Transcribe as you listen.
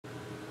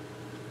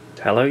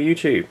Hello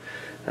YouTube.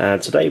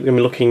 Today we're going to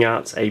be looking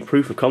at a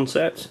proof of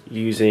concept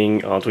using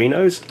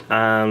Arduinos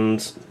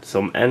and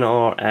some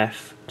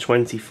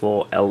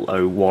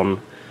NRF24L01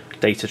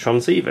 data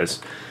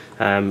transceivers.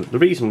 The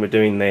reason we're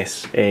doing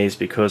this is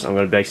because I'm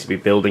going to basically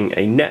be building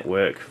a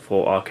network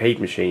for arcade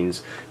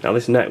machines. Now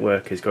this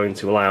network is going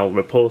to allow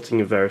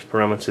reporting of various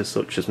parameters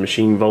such as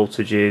machine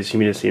voltages,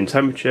 humidity and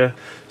temperature,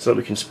 so that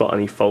we can spot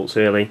any faults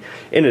early.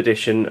 In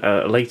addition,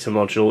 a later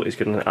module is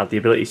going to add the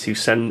ability to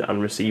send and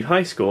receive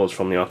high scores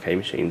from the arcade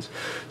machines.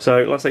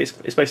 So let's say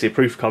it's basically a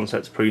proof of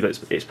concept to prove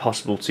that it's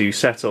possible to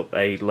set up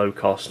a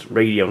low-cost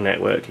radio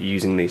network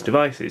using these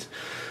devices.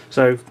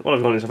 So what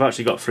I've done is I've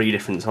actually got three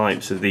different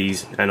types of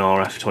these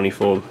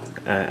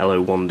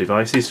NRF24L01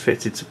 devices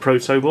fitted to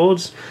proto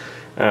boards,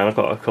 and I've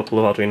got a couple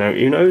of Arduino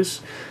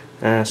Unos.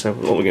 So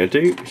what we're going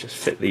to do is just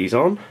fit these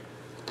on.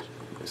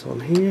 It's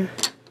on here.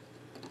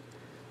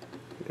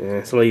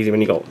 It's a little easy when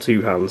you've got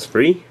two hands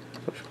free.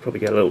 I should probably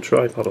get a little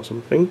tripod or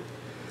something.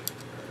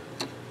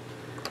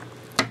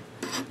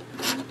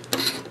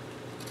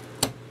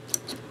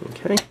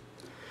 Okay.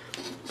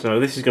 So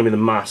this is going to be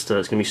the master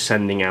that's going to be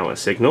sending out a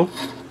signal.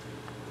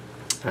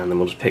 And then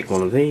we'll just pick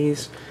one of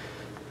these.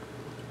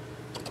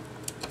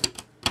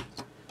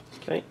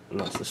 Okay, and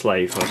that's the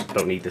slave. I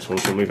don't need this one,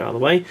 so we'll move it out of the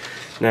way.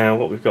 Now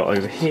what we've got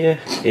over here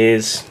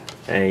is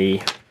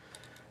a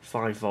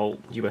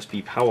 5-volt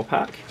USB power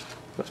pack.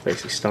 That's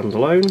basically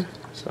standalone,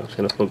 so I'm just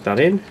going to plug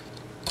that in.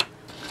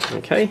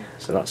 Okay,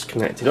 so that's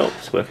connected up.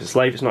 It's working as a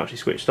slave, it's not actually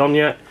switched on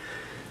yet.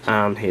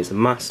 And here's the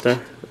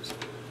master. Let's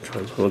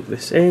try and plug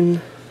this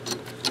in.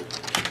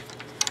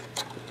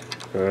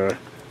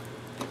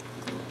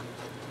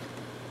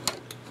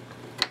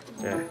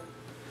 Yeah.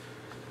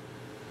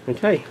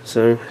 Okay,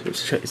 so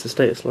let's check is the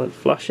status light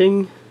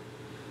flashing.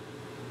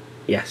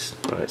 Yes,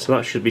 right, so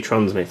that should be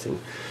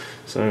transmitting.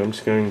 So I'm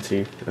just going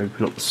to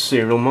open up the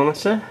serial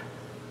monitor.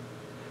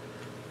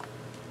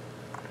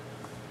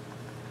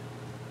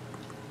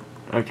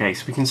 Okay,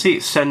 so we can see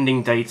it's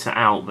sending data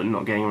out but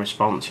not getting a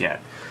response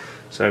yet.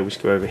 So we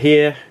just go over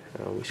here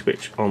and we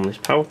switch on this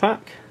power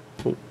pack.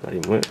 Oh, that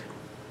didn't work.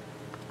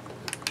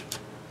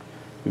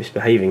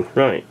 Misbehaving.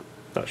 Right,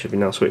 that should be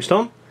now switched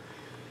on.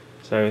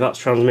 So that's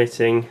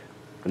transmitting,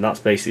 and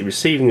that's basically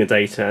receiving the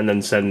data and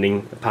then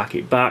sending a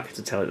packet back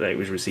to tell it that it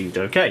was received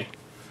okay.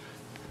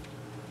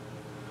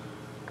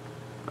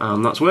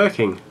 And that's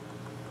working.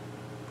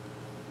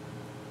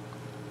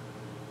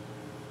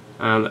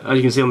 And as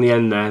you can see on the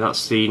end there,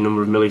 that's the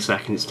number of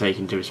milliseconds it's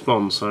taking to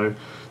respond. So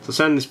to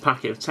send this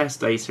packet of test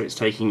data, it's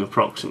taking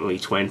approximately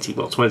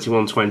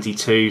 21,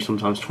 22,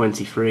 sometimes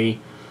 23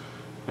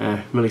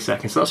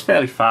 milliseconds. So that's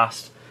fairly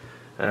fast.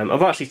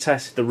 I've actually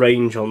tested the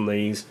range on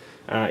these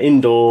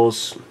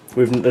indoors.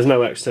 There's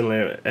no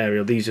external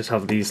aerial. These just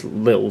have these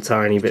little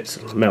tiny bits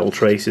of metal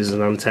traces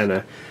and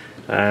antenna.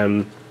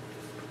 I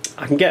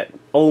can get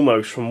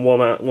almost from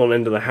one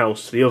end of the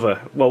house to the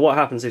other. Well, what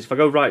happens is if I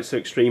go right to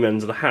extreme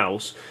ends of the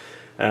house,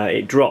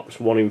 it drops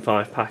 1 in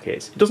 5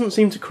 packets. It doesn't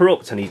seem to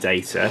corrupt any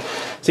data.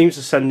 It seems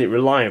to send it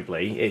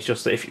reliably. It's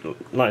just that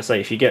like I say,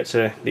 if you get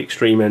to the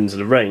extreme ends of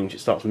the range, it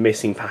starts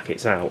missing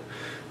packets out.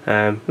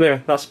 Yeah,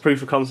 that's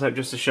proof of concept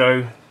just to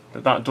show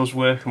that that does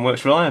work and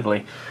works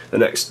reliably. The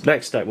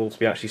next step will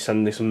be actually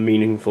sending some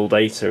meaningful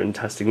data and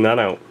testing that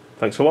out.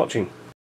 Thanks for watching.